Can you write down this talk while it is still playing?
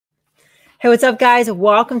Hey, what's up, guys?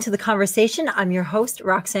 Welcome to the conversation. I'm your host,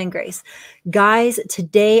 Roxanne Grace. Guys,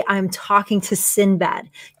 today I'm talking to Sinbad.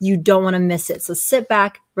 You don't want to miss it. So sit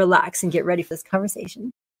back, relax, and get ready for this conversation.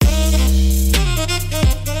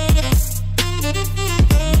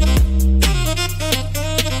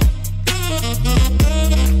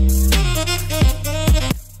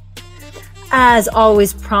 As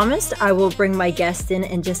always promised, I will bring my guest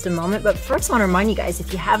in just a moment. But first, I want to remind you guys,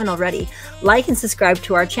 if you haven't already, like and subscribe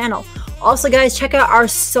to our channel. Also, guys, check out our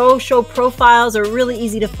social profiles. They're really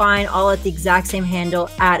easy to find, all at the exact same handle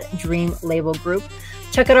at Dream Label Group.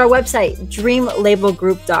 Check out our website,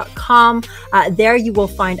 dreamlabelgroup.com. There you will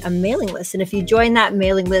find a mailing list. And if you join that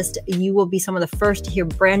mailing list, you will be some of the first to hear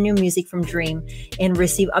brand new music from Dream and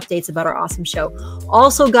receive updates about our awesome show.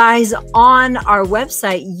 Also, guys, on our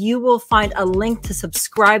website, you will find a link to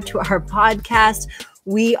subscribe to our podcast.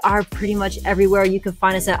 We are pretty much everywhere. You can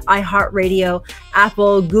find us at iHeartRadio,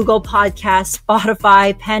 Apple, Google Podcasts,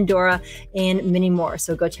 Spotify, Pandora, and many more.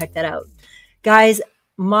 So go check that out. Guys,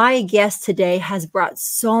 my guest today has brought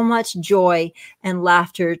so much joy and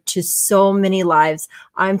laughter to so many lives.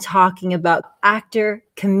 I'm talking about actor,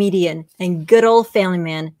 comedian, and good old family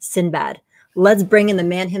man, Sinbad. Let's bring in the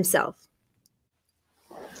man himself.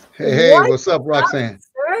 Hey, what's up, Roxanne?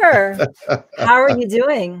 Sir, how are you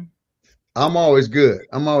doing? I'm always good.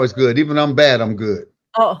 Even I'm bad, I'm good.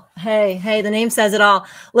 Oh, hey, the name says it all.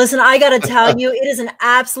 Listen, I got to tell you, it is an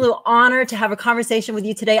absolute honor to have a conversation with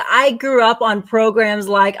you today. I grew up on programs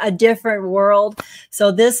like A Different World.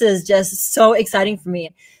 So this is just so exciting for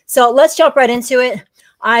me. So let's jump right into it.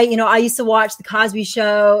 I used to watch The Cosby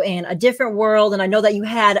Show and A Different World. And I know that you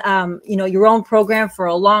had, your own program for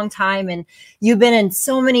a long time. And you've been in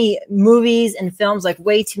so many movies and films, like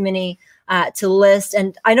way too many to list.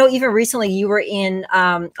 And I know even recently you were in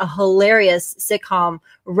a hilarious sitcom,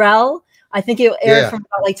 Rel. I think it aired from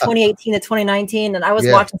about like 2018 to 2019. And I was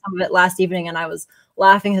watching some of it last evening and I was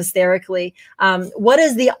laughing hysterically. What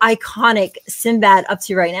is the iconic Sinbad up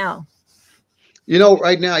to right now?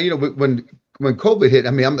 Right now, when COVID hit,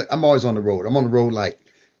 I'm always on the road. I'm on the road like,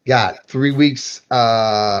 3 weeks,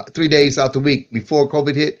 3 days out the week before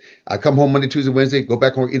COVID hit. I come home Monday, Tuesday, Wednesday, go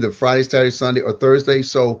back on either Friday, Saturday, Sunday, or Thursday.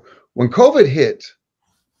 So when COVID hit,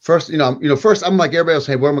 first I'm like everybody else,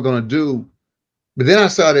 hey, what am I going to do? But then I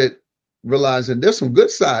started realizing there's some good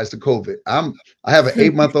sides to COVID. I have an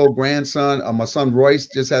 8-month-old grandson. My son Royce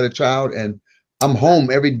just had a child, and I'm home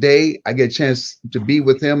every day. I get a chance to be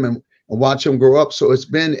with him and watch him grow up. So it's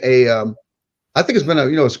been I think it's been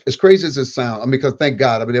as crazy as it sounds. Because thank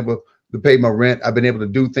God I've been able to pay my rent. I've been able to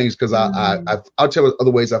do things because I'll tell you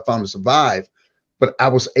other ways I found to survive. But I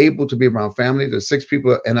was able to be around family. There's 6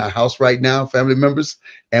 people in our house right now, family members,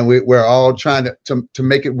 and we're all trying to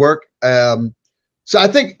make it work. So I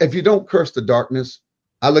think if you don't curse the darkness,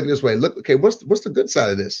 I look at it this way. Look, okay, what's the good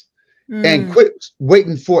side of this? And quit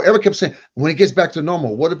waiting for. Everyone kept saying, when it gets back to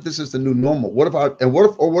normal, what if this is the new normal? What if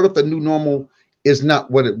the new normal is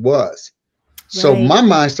not what it was? So my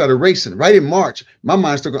mind started racing right in March. My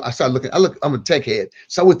mind started. I started looking. I'm a tech head,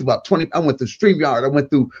 so I went through about 20. I went through StreamYard. I went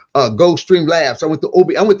through Go Stream Labs. I went through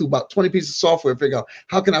OB. I went through about 20 pieces of software to figure out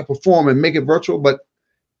how can I perform and make it virtual. But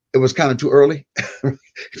it was kind of too early.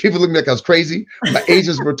 People looked at me like I was crazy. My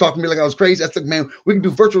agents were talking to me like I was crazy. I said, "Man, we can do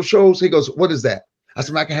virtual shows." He goes, "What is that?" I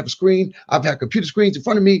said, "I can have a screen. I've had computer screens in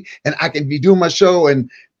front of me, and I can be doing my show." And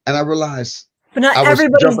I realized, but not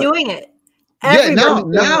everybody's doing it.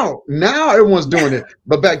 Now everyone's doing it.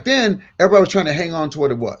 But back then, everybody was trying to hang on to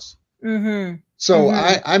what it was. So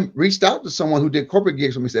I reached out to someone who did corporate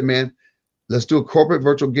gigs with me and said, man, let's do a corporate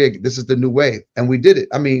virtual gig. This is the new way. And we did it.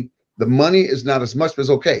 The money is not as much, but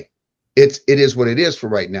it's okay. It is what it is for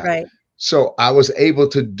right now. Right. So I was able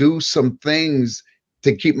to do some things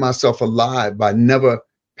to keep myself alive by never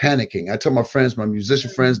panicking. I tell my friends, my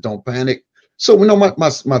musician friends, don't panic. So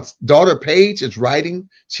my daughter Paige is writing.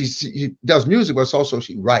 She does music, but also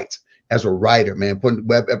she writes as a writer, man, putting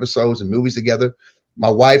web episodes and movies together.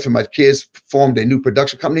 My wife and my kids formed a new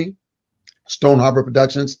production company, Stone Harbor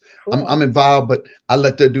Productions. Cool. I'm involved, but I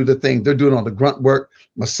let them do the thing. They're doing all the grunt work.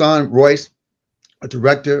 My son Royce, a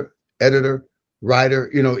director, editor,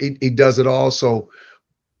 writer, he does it all. So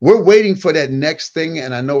we're waiting for that next thing,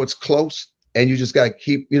 and I know it's close. And you just got to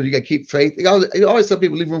keep, you got to keep faith. You always tell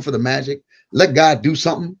people leave room for the magic. Let God do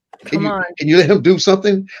something. Can you let him do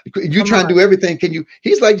something? You try and do everything.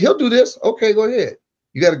 He's like, he'll do this. Okay, go ahead.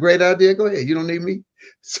 You got a great idea? Go ahead. You don't need me.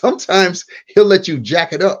 Sometimes he'll let you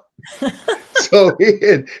jack it up. So,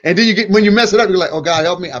 and then when you mess it up, you're like, oh God,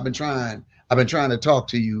 help me. I've been trying to talk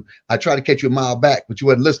to you. I tried to catch you a mile back, but you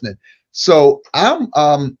weren't listening. So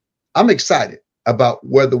I'm excited about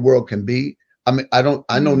where the world can be. I mean, I know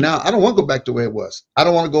now I don't want to go back to where it was. I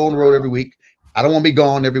don't want to go on the road every week. I don't want to be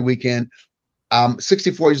gone every weekend. I'm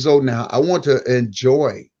 64 years old now. I want to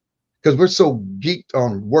enjoy because we're so geeked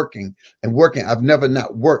on working and working. I've never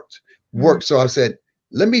not worked. So I said,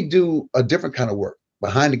 let me do a different kind of work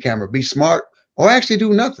behind the camera, be smart, or actually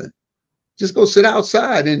do nothing. Just go sit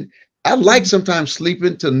outside. And I like sometimes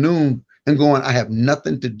sleeping till noon and going, I have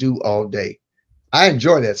nothing to do all day. I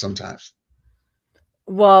enjoy that sometimes.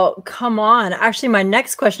 Well, come on. Actually, my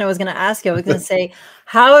next question I was going to ask you, I was going to say,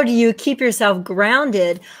 how do you keep yourself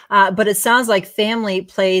grounded? But it sounds like family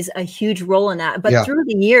plays a huge role in that. But through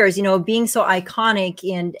the years, you know, being so iconic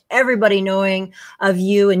and everybody knowing of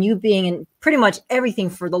you and you being in pretty much everything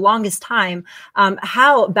for the longest time,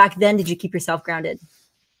 how back then did you keep yourself grounded?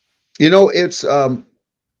 You know, it's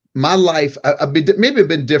my life. I've been maybe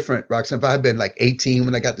been different, Roxanne. If I had been like 18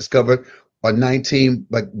 when I got discovered, or 19,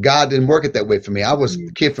 but God didn't work it that way for me. I was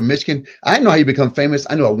a kid from Michigan. I didn't know how you become famous.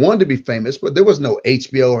 I knew I wanted to be famous, but there was no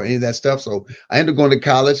HBO or any of that stuff. So I ended up going to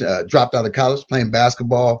college, dropped out of college, playing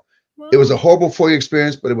basketball. Wow. It was a horrible 4-year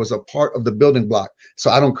experience, but it was a part of the building block. So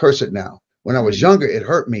I don't curse it now. When I was younger, it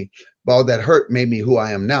hurt me. But all that hurt made me who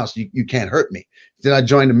I am now. So you can't hurt me. Then I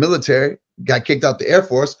joined the military, got kicked out the Air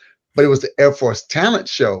Force, but it was the Air Force talent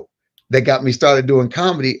show that got me started doing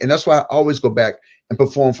comedy. And that's why I always go back and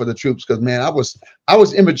perform for the troops. Because man, I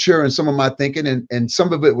was immature in some of my thinking, and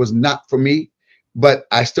some of it was not for me, but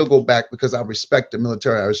I still go back because I respect the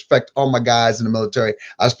military. I respect all my guys in the military.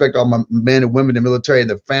 I respect all my men and women in the military and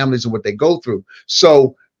their families and what they go through.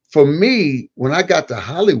 So for me, when I got to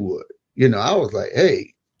Hollywood, you know, I was like,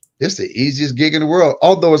 hey, this is the easiest gig in the world.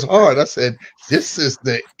 Although it's hard, I said, this is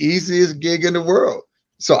the easiest gig in the world.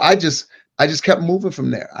 So I just kept moving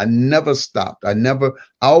from there. I never stopped. I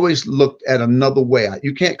always looked at another way.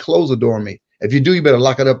 You can't close the door on me. If you do, you better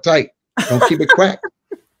lock it up tight. Don't keep it cracked.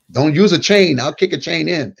 Don't use a chain. I'll kick a chain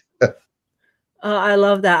in. Oh, I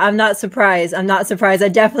love that. I'm not surprised. I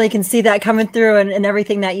definitely can see that coming through and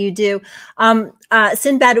everything that you do.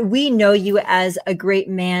 Sinbad, we know you as a great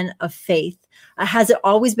man of faith. Has it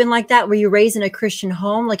always been like that? Were you raised in a Christian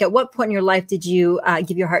home? Like at what point in your life did you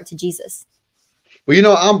give your heart to Jesus? Well, you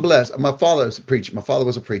know, I'm blessed. My father was a preacher. My father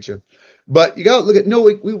was a preacher. But you got to look at, no,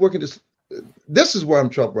 we work in this. This is where I'm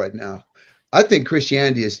troubled right now. I think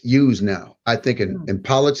Christianity is used now. I think in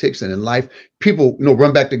politics and in life, people, you know,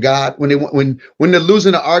 run back to God when they're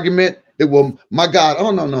losing an argument. It will, my God.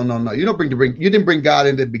 Oh, no. You didn't bring God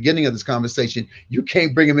in the beginning of this conversation. You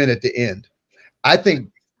can't bring him in at the end. I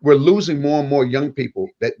think we're losing more and more young people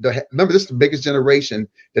remember, this is the biggest generation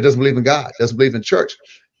that doesn't believe in God, doesn't believe in church,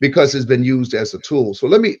 because it's been used as a tool. So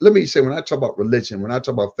let me say, when I talk about religion, when I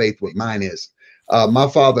talk about faith, what mine is, my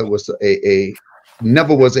father was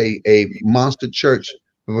never was a monster church,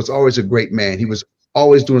 but was always a great man. He was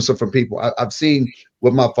always doing something for people. I've seen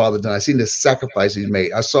what my father done. I've seen the sacrifice he's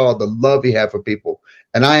made. I saw the love he had for people.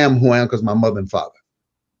 And I am who I am because my mother and father.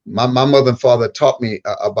 My mother and father taught me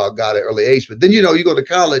about God at an early age. But then, you know, you go to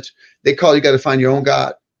college, they call you got to find your own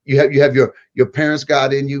God. You have your parents'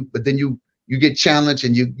 God in you, but then you get challenged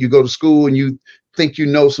and you go to school and you think you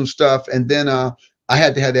know some stuff. And then I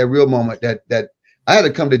had to have that real moment that I had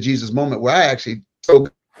to come to Jesus moment where I actually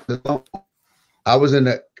told God, I was in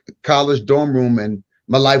a college dorm room and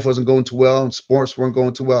my life wasn't going too well and sports weren't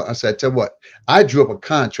going too well. I said, tell you what, I drew up a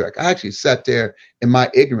contract. I actually sat there in my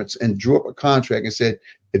ignorance and drew up a contract and said,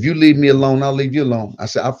 if you leave me alone, I'll leave you alone. I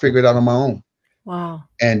said, I'll figure it out on my own. Wow.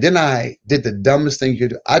 And then I did the dumbest thing you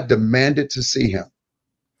do. I demanded to see him.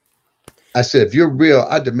 I said, if you're real,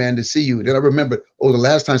 I demand to see you. Then I remembered, the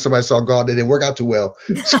last time somebody saw God, they didn't work out too well.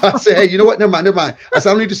 So I said, hey, you know what? Never mind. I said,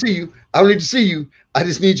 I don't need to see you. I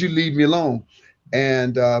just need you to leave me alone.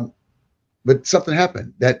 And, but something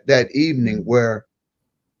happened that evening where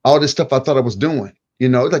all this stuff I thought I was doing, you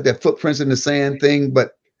know, like that footprints in the sand thing.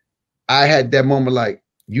 But I had that moment like,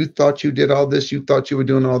 you thought you did all this. You thought you were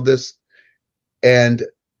doing all this. And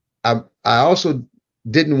I also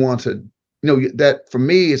didn't want to, you know, that for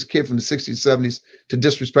me as a kid from the 60s, 70s, to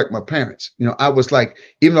disrespect my parents. You know, I was like,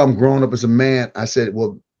 even though I'm growing up as a man, I said,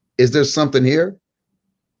 well, is there something here?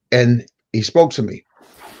 And he spoke to me.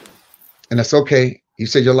 And that's okay. He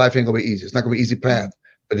said, your life ain't gonna be easy. It's not gonna be an easy path.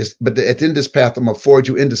 But at the end of this path, I'm gonna forward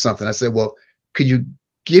you into something. I said, well, could you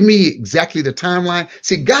give me exactly the timeline?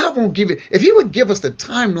 See, God won't give it. If he would give us the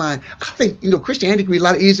timeline, I think, you know, Christianity could be a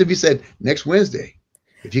lot easier if he said next Wednesday.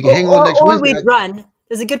 If you can hang on next Wednesday. Or we'd run.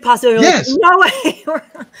 There's a good possibility. Yes. Like, no way.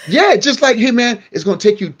 Yeah, just like, hey, man, it's going to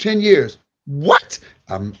take you 10 years. What?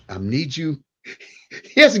 I need you.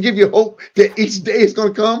 He has to give you hope that each day is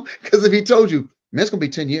going to come. Because if he told you, man, it's going to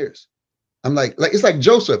be 10 years. I'm like it's like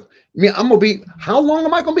Joseph. I mean, I'm going to be, how long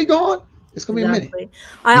am I going to be gone? It's going to be a minute. Exactly.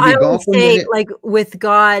 You'll I be gone always for a say, minute. like with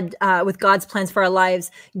God, with God's plans for our lives,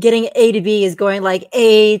 getting A to B is going like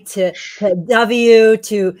A to W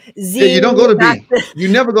to Yeah, you Z. don't go to Back B. You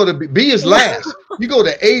never go to B. B is to, last. You go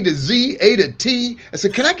to A to Z, A to T. I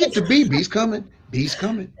said, can I get to B? B's coming. B's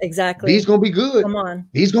coming. B's exactly. going to be good. Come on.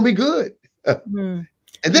 B's going to be good. Hmm.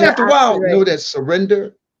 And then You're after a while, absolutely you right. know that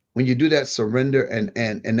surrender, when you do that surrender,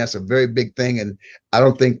 and that's a very big thing. And I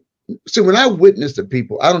don't think, see, when I witness to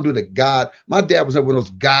people, I don't do the God. My dad was up with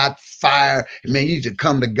those God fire, and man, you need to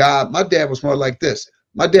come to God. My dad was more like this.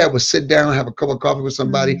 My dad would sit down, have a cup of coffee with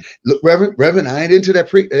somebody. Mm. Look, Reverend, I ain't into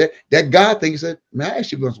that God thing. He said, man, I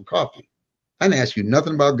asked you for some coffee. I didn't ask you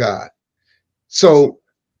nothing about God. So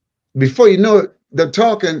before you know it, they're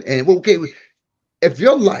talking, and well, okay, if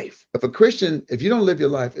your life, if a Christian, if you don't live your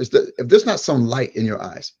life, if there's not some light in your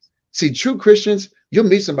eyes, see, true Christians, you'll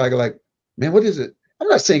meet somebody like, man, what is it? I'm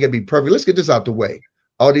not saying it'd be perfect. Let's get this out the way.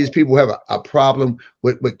 All these people have a problem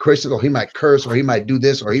with Christians, or he might curse, or he might do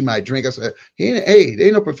this, or he might drink. I said, hey, there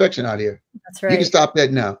ain't no perfection out here. That's You can right. stop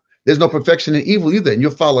that now. There's no perfection in evil either, and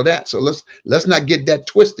you'll follow that. So let's not get that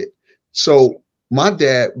twisted. So my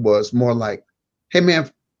dad was more like, hey man,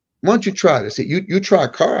 why don't you try this? You try a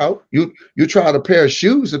car out. You try out a pair of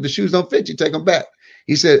shoes. If the shoes don't fit, you take them back.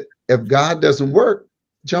 He said, if God doesn't work,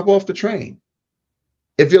 jump off the train.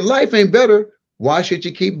 If your life ain't better, why should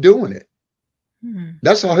you keep doing it? Hmm.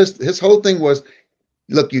 That's all his whole thing was.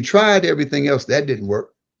 Look, you tried everything else. That didn't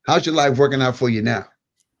work. How's your life working out for you now?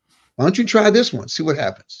 Why don't you try this one? See what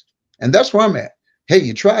happens. And that's where I'm at. Hey,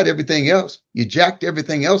 you tried everything else. You jacked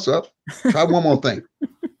everything else up. Try one more thing.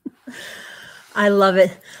 I love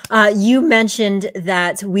it. You mentioned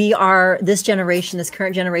that this generation, this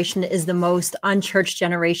current generation, is the most unchurched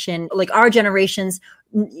generation. Like our generations,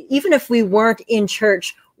 even if we weren't in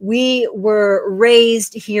church, we were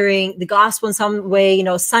raised hearing the gospel in some way,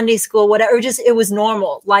 Sunday school, whatever. It was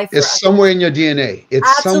normal life for It's us. somewhere in your DNA.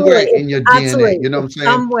 It's somewhere Absolutely. in your Absolutely. DNA. You know what I'm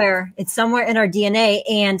saying? It's somewhere in our DNA.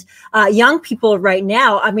 And young people right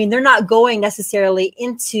now, I mean, they're not going necessarily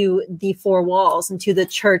into the four walls, into the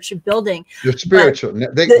church building. The spiritual.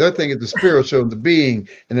 Their thing is the spiritual, the being,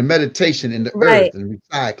 and the meditation, and the earth, and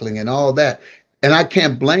recycling, and all that. And I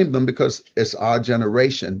can't blame them, because it's our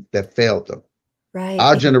generation that failed them. Right.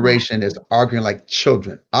 Our generation is arguing like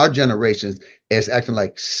children. Our generation is acting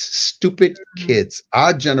like stupid kids.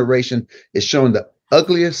 Our generation is showing the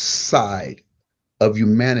ugliest side of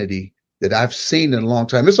humanity that I've seen in a long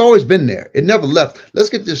time. It's always been there. It never left. Let's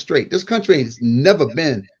get this straight. This country has never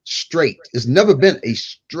been straight. It's never been a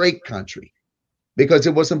straight country, because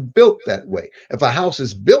it wasn't built that way. If a house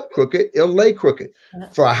is built crooked, it'll lay crooked.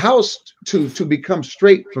 For a house to become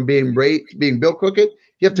straight from being built crooked,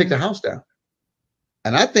 you have to take the house down.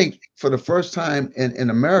 And I think for the first time in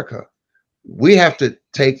America, we have to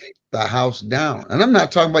take the house down. And I'm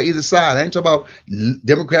not talking about either side. I ain't talking about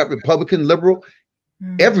Democrat, Republican, liberal.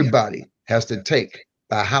 Everybody has to take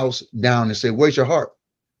the house down and say, where's your heart?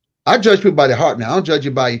 I judge people by their heart now. I don't judge you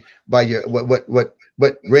by your what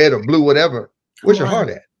red or blue, whatever. Where's your heart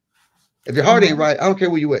at? If your heart ain't right, I don't care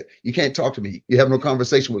where you at. You can't talk to me. You have no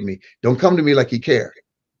conversation with me. Don't come to me like you care.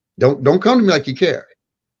 Don't come to me like you care.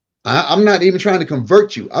 I'm not even trying to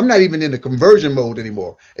convert you. I'm not even in the conversion mode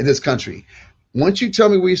anymore in this country. Once you tell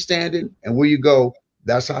me where you're standing and where you go,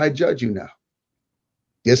 that's how I judge you now.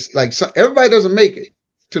 It's like everybody doesn't make it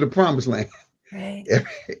to the promised land. Right.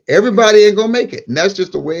 Everybody ain't gonna make it, and that's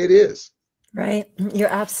just the way it is. Right. You're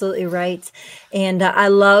absolutely right. And I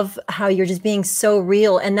love how you're just being so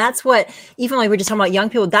real. And that's what, even like we're just talking about young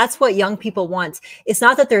people, that's what young people want. It's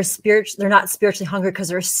not that they're not spiritually hungry, because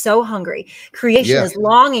they're so hungry. Creation is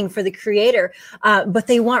longing for the creator, but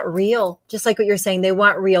they want real, just like what you're saying. They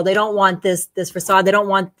want real. They don't want this facade. They don't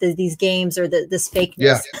want these games or this fakeness.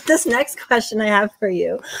 Yeah. This next question I have for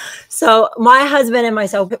you. So my husband and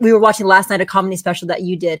myself, we were watching last night a comedy special that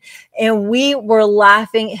you did, and we were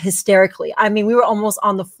laughing hysterically. I mean, we were almost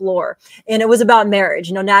on the floor, and it was about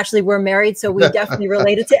marriage. Naturally we're married, so we definitely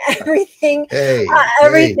related to everything,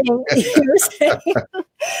 everything you were saying.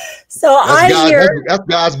 So that's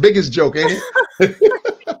God's biggest joke, ain't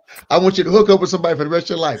it? I want you to hook up with somebody for the rest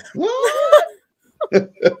of your life. What?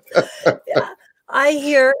 Yeah. I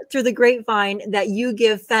hear through the grapevine that you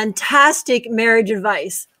give fantastic marriage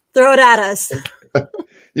advice. Throw it at us.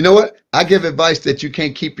 You know what? I give advice that you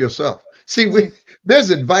can't keep yourself. See, there's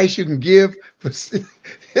advice you can give, but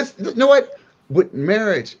you know what? With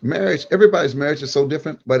marriage, everybody's marriage is so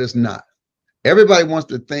different, but it's not. Everybody wants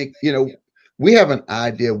to think, we have an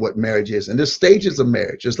idea of what marriage is, and there's stages of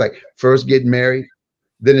marriage. It's like first getting married,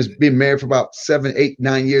 then it's been married for about 7, 8,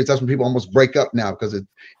 9 years. That's when people almost break up now because it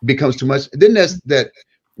becomes too much. Then there's that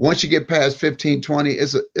Once you get past 15, 20,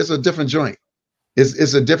 it's a different joint.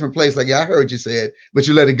 It's a different place. Like, yeah, I heard you say it, but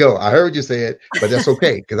you let it go. I heard you say it, but that's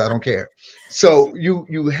okay because I don't care. So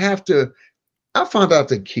you have to. I found out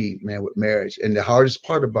the key, man, with marriage, and the hardest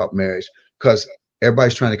part about marriage, because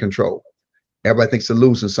everybody's trying to control. Everybody thinks they're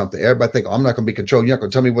losing something. Everybody thinks, oh, I'm not going to be controlled. You're not going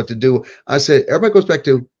to tell me what to do. I said, everybody goes back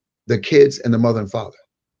to the kids and the mother and father.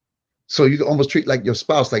 So you can almost treat like your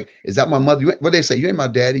spouse, like, is that my mother? What they say, you ain't my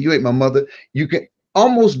daddy, you ain't my mother. You can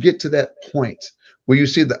almost get to that point where you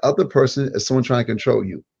see the other person as someone trying to control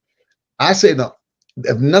you. I say, no,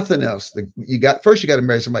 if nothing else, you got to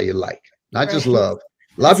marry somebody you like, not just love.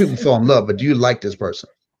 A lot of people fall in love, but do you like this person?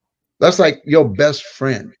 That's like your best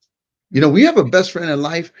friend. You know, we have a best friend in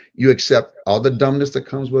life. You accept all the dumbness that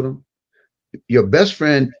comes with them. Your best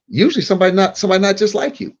friend, usually somebody not just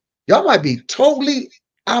like you. Y'all might be totally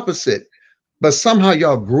opposite, but somehow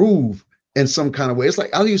y'all groove in some kind of way. It's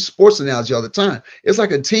like, I'll use sports analogy all the time. It's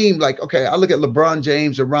like a team. Like, okay, I look at LeBron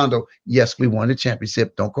James and Rondo. Yes, we won the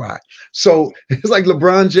championship. Don't cry. So it's like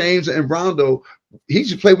LeBron James and Rondo. He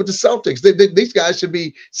should play with the Celtics. These guys should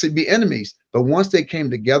be enemies. But once they came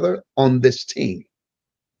together on this team,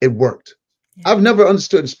 it worked. Yeah. I've never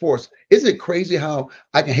understood in sports. Isn't it crazy how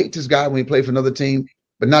I can hate this guy when he plays for another team,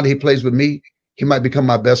 but now that he plays with me, he might become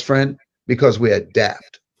my best friend because we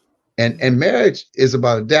adapt. And marriage is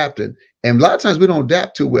about adapting. And a lot of times we don't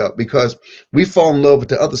adapt too well because we fall in love with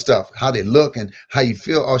the other stuff, how they look and how you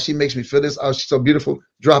feel. Oh, she makes me feel this. Oh, she's so beautiful.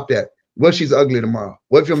 Drop that. What if she's ugly tomorrow?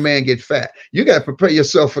 What if your man gets fat? You got to prepare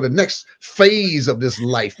yourself for the next phase of this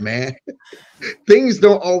life, man. Things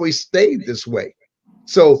don't always stay this way.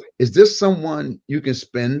 So is this someone you can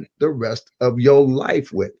spend the rest of your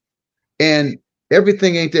life with? And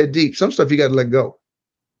everything ain't that deep. Some stuff you got to let go.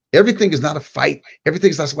 Everything is not a fight. Everything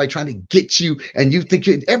is not somebody trying to get you. And you think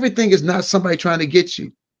everything is not somebody trying to get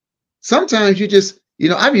you. Sometimes you just,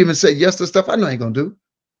 I've even said yes to stuff I know I ain't going to do.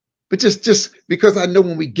 But just because I know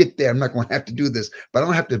when we get there, I'm not going to have to do this. But I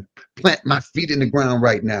don't have to plant my feet in the ground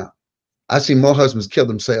right now. I see more husbands kill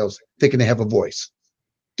themselves thinking they have a voice.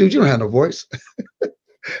 Dude, you don't have no voice.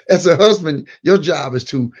 As a husband, your job is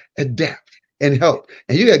to adapt and help.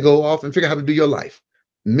 And you got to go off and figure out how to do your life.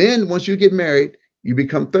 Men, once you get married, you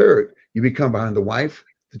become third. You become behind the wife,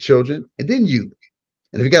 the children, and then you.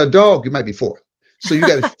 And if you got a dog, you might be fourth. So you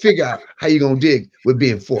got to figure out how you're going to dig with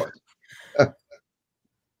being fourth.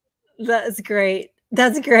 That's great.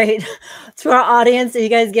 That's great. To our audience, are you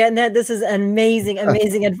guys getting that? This is amazing,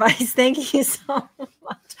 amazing advice. Thank you so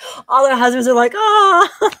much. All our husbands are like, oh.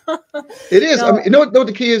 It is. No. I mean, you know what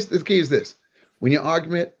the key is? The key is this. When your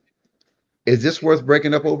argument, is this worth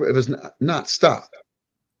breaking up over? If it's not, stop.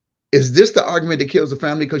 Is this the argument that kills the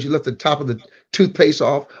family because you left the top of the toothpaste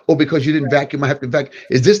off or because you didn't vacuum? I have to vacuum.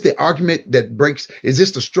 Is this the argument that breaks? Is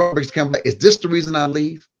this the straw breaks the camel's back? Is this the reason I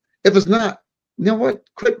leave? If it's not, you know what?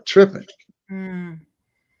 Quit tripping.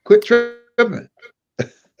 Quit tripping.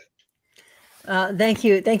 Thank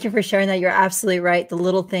you for sharing that. You're absolutely right. The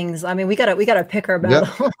little things. I mean, we gotta pick our battles,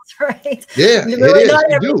 yep. Right? Yeah, really, not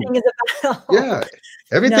everything is a battle. Yeah,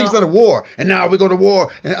 everything's not a war. And now we go to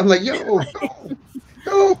war, and I'm like, yo,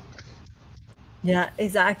 go. Yeah,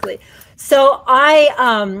 exactly. So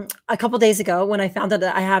I, a couple of days ago, when I found out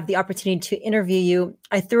that I have the opportunity to interview you,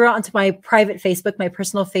 I threw it onto my private Facebook, my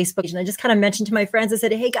personal Facebook page, and I just kind of mentioned to my friends, I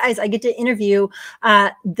said, hey guys, I get to interview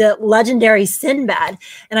the legendary Sinbad.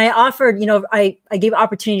 And I offered, I gave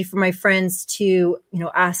opportunity for my friends to,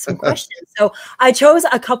 ask some questions. So I chose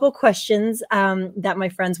a couple questions that my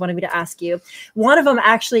friends wanted me to ask you. One of them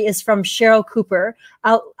actually is from Cheryl Cooper,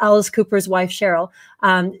 Alice Cooper's wife, Cheryl.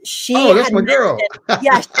 That's my girl.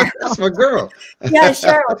 Yeah, Cheryl. That's my girl. Yeah,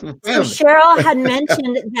 Cheryl. So Cheryl had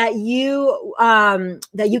mentioned that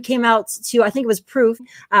you came out to, I think it was Proof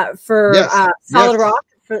for Solid Rock.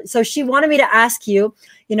 So she wanted me to ask you,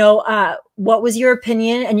 what was your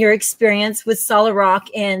opinion and your experience with Solid Rock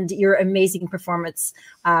and your amazing performance?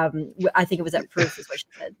 I think it was at Proof is what she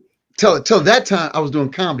said. Till that time I was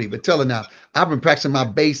doing comedy, but tell her now, I've been practicing my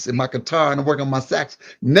bass and my guitar and I'm working on my sax.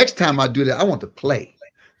 Next time I do that, I want to play.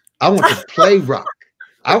 I want to play rock.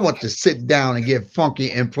 I want to sit down and get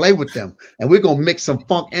funky and play with them. And we're going to mix some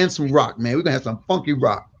funk and some rock, man. We're going to have some funky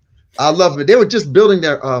rock. I love it. They were just building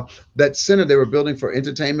their that center they were building for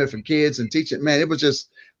entertainment for kids and teaching. Man, it was just,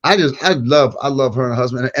 I love her and her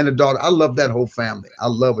husband and her daughter. I love that whole family. I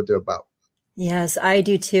love what they're about. Yes, I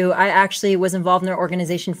do too. I actually was involved in their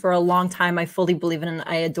organization for a long time. I fully believe in it and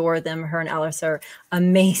I adore them. Her and Alice are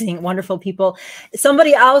amazing, wonderful people.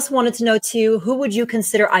 Somebody else wanted to know too, who would you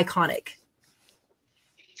consider iconic?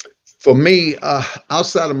 For me,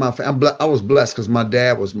 outside of my family, I was blessed because my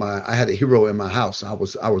dad was I had a hero in my house. I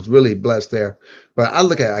was really blessed there. But I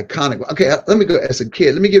look at iconic. Okay, let me go as a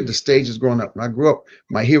kid. Let me give the stages growing up. When I grew up,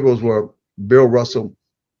 my heroes were Bill Russell,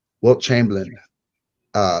 Wilt Chamberlain,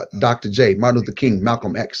 Dr. J, Martin Luther King,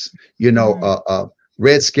 Malcolm X,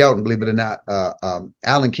 Red Skelton, believe it or not,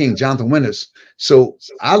 Alan King, Jonathan Winters. So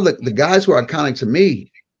I look, the guys who are iconic to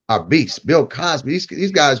me are beasts. Bill Cosby,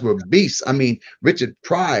 these guys were beasts. I mean, Richard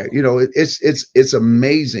Pryor, it's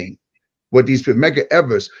amazing what these people, Medgar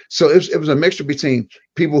Evers. So it was a mixture between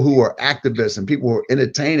people who were activists and people who were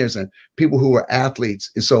entertainers and people who were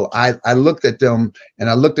athletes. And so I looked at them and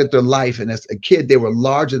I looked at their life. And as a kid, they were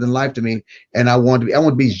larger than life to me. And I wanted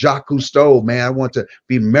to be Jacques Cousteau, man. I want to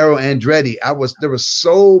be Merrill Andretti. There were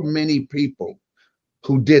so many people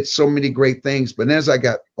who did so many great things. But as I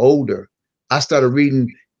got older, I started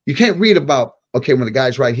reading. You can't read about, okay, when the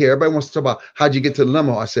guy's right here, everybody wants to talk about how'd you get to the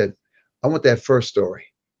limo. I said, I want that first story.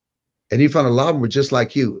 And he found a lot of them were just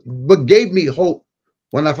like you. What gave me hope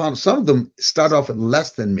when I found some of them start off at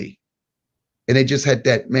less than me. And they just had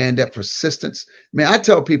that persistence. Man, I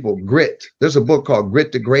tell people grit. There's a book called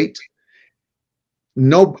Grit the Great.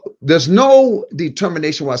 No, there's no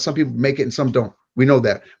determination why some people make it and some don't. We know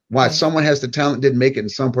that. Why someone has the talent, didn't make it,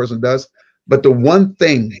 and some person does. But the one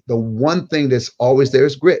thing that's always there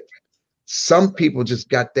is grit. Some people just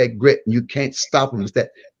got that grit and you can't stop them. It's that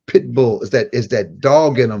pit bull, is that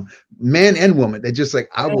dog in them, man and woman. They're just like,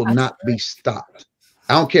 I will not be stopped.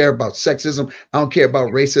 I don't care about sexism. I don't care about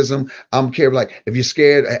racism. I don't care, like, if you're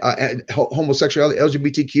scared, homosexuality,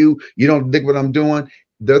 LGBTQ, you don't dig what I'm doing.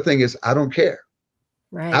 Their thing is, I don't care.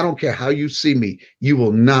 Right. I don't care how you see me. You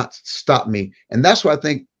will not stop me. And that's why I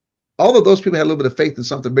think all of those people had a little bit of faith in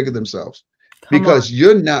something bigger than themselves, because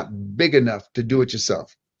you're not big enough to do it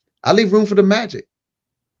yourself. I leave room for the magic.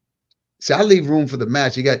 See, I leave room for the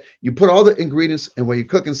magic. You put all the ingredients, and when you're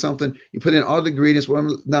cooking something, you put in all the ingredients.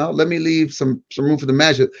 Well, now let me leave some room for the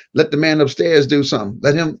magic. Let the man upstairs do something.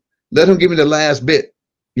 Let him give me the last bit,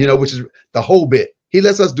 which is the whole bit. He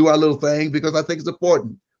lets us do our little thing because I think it's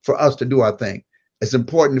important for us to do our thing. It's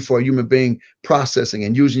important for a human being processing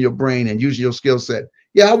and using your brain and using your skill set.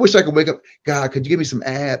 Yeah, I wish I could wake up. God, could you give me some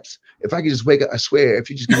abs? If I could just wake up, I swear, if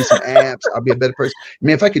you just give me some abs, I'll be a better person.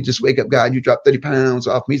 Man, if I could just wake up, God, you drop 30 pounds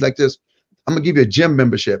off me like this, I'm gonna give you a gym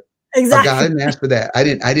membership. Exactly. God, I didn't ask for that. I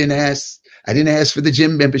didn't ask for the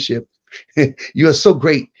gym membership. You are so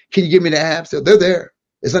great. Can you give me the abs? They're there.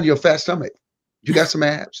 It's under your fat stomach. You got some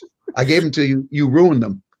abs. I gave them to you. You ruined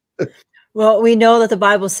them. Well, we know that the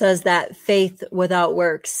Bible says that faith without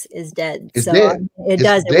works is dead. It's so dead. It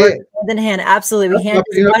does. It works hand in hand. Absolutely. We hand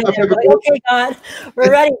okay, God, we're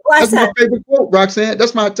ready. That's my favorite quote, Roxanne.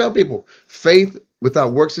 That's my I tell people. Faith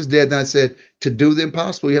without works is dead. And I said, to do the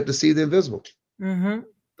impossible, you have to see the invisible. Mm-hmm.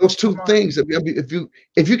 Those two things.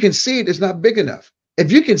 If you can see it, it's not big enough. If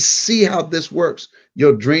you can see how this works,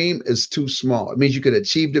 your dream is too small. It means you could have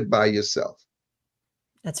achieved it by yourself.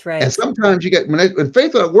 That's right. And sometimes you get when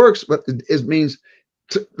faith works, but it means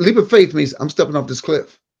leap of faith means I'm stepping off this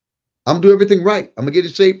cliff. I'm gonna do everything right. I'm gonna get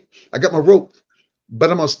in shape. I got my rope,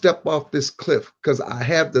 but I'm gonna step off this cliff because I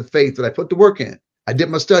have the faith that I put the work in. I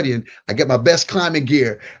did my studying. I got my best climbing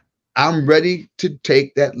gear. I'm ready to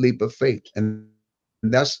take that leap of faith, and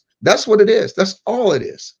that's what it is. That's all it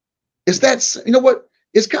is. It's that, you know what?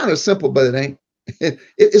 It's kind of simple, but it ain't.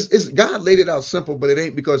 It's God laid it out simple, but it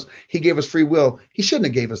ain't, because he gave us free will. He shouldn't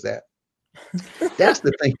have gave us that. That's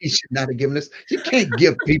the thing. He should not have given us. You can't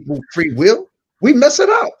give people free will. We mess it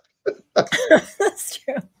up. That's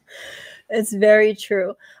true. It's very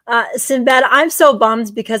true. Sinbad, I'm so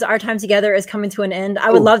bummed because our time together is coming to an end. I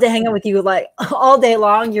would love to hang out with you like all day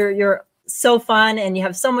long. You're so fun and you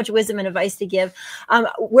have so much wisdom and advice to give.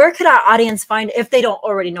 Where could our audience find, if they don't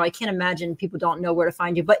already know? I can't imagine people don't know where to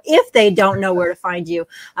find you, but if they don't know where to find you,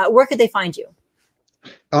 where could they find you?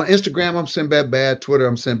 On Instagram, I'm Sinbad Bad. Twitter,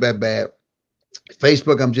 I'm Sinbad Bad.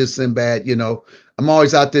 Facebook, I'm just Sinbad. I'm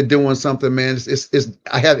always out there doing something, man.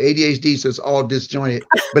 I have ADHD, so it's all disjointed,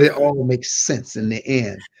 but it all makes sense in the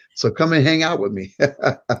end. So come and hang out with me.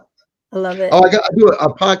 I love it. Oh, I do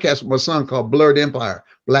a podcast with my son called Blurred Empire,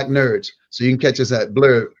 Black Nerds. So you can catch us at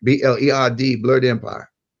Blurred, BLERD, Blurred Empire.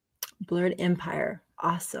 Blurred Empire.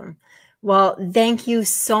 Awesome. Well, thank you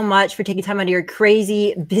so much for taking time out of your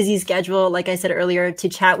crazy, busy schedule, like I said earlier, to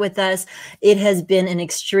chat with us. It has been an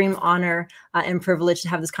extreme honor and privilege to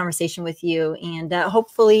have this conversation with you. And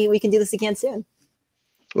hopefully we can do this again soon.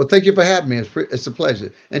 Well, thank you for having me. It's a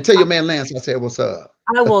pleasure. And tell your man Lance I said what's up.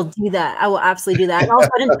 I will do that. I will absolutely do that. And also,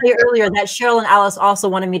 I didn't tell you earlier that Cheryl and Alice also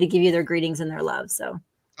wanted me to give you their greetings and their love. So.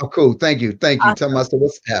 Oh, cool. Thank you. Awesome. Tell them I said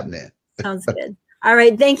what's happening. Sounds good. All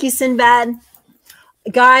right. Thank you, Sinbad.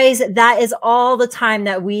 Guys, that is all the time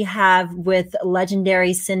that we have with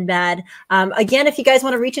legendary Sinbad. Again, if you guys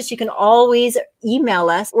want to reach us, you can always email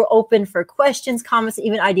us. We're open for questions, comments,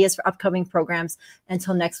 even ideas for upcoming programs.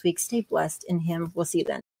 Until next week, stay blessed in Him. We'll see you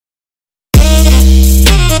then.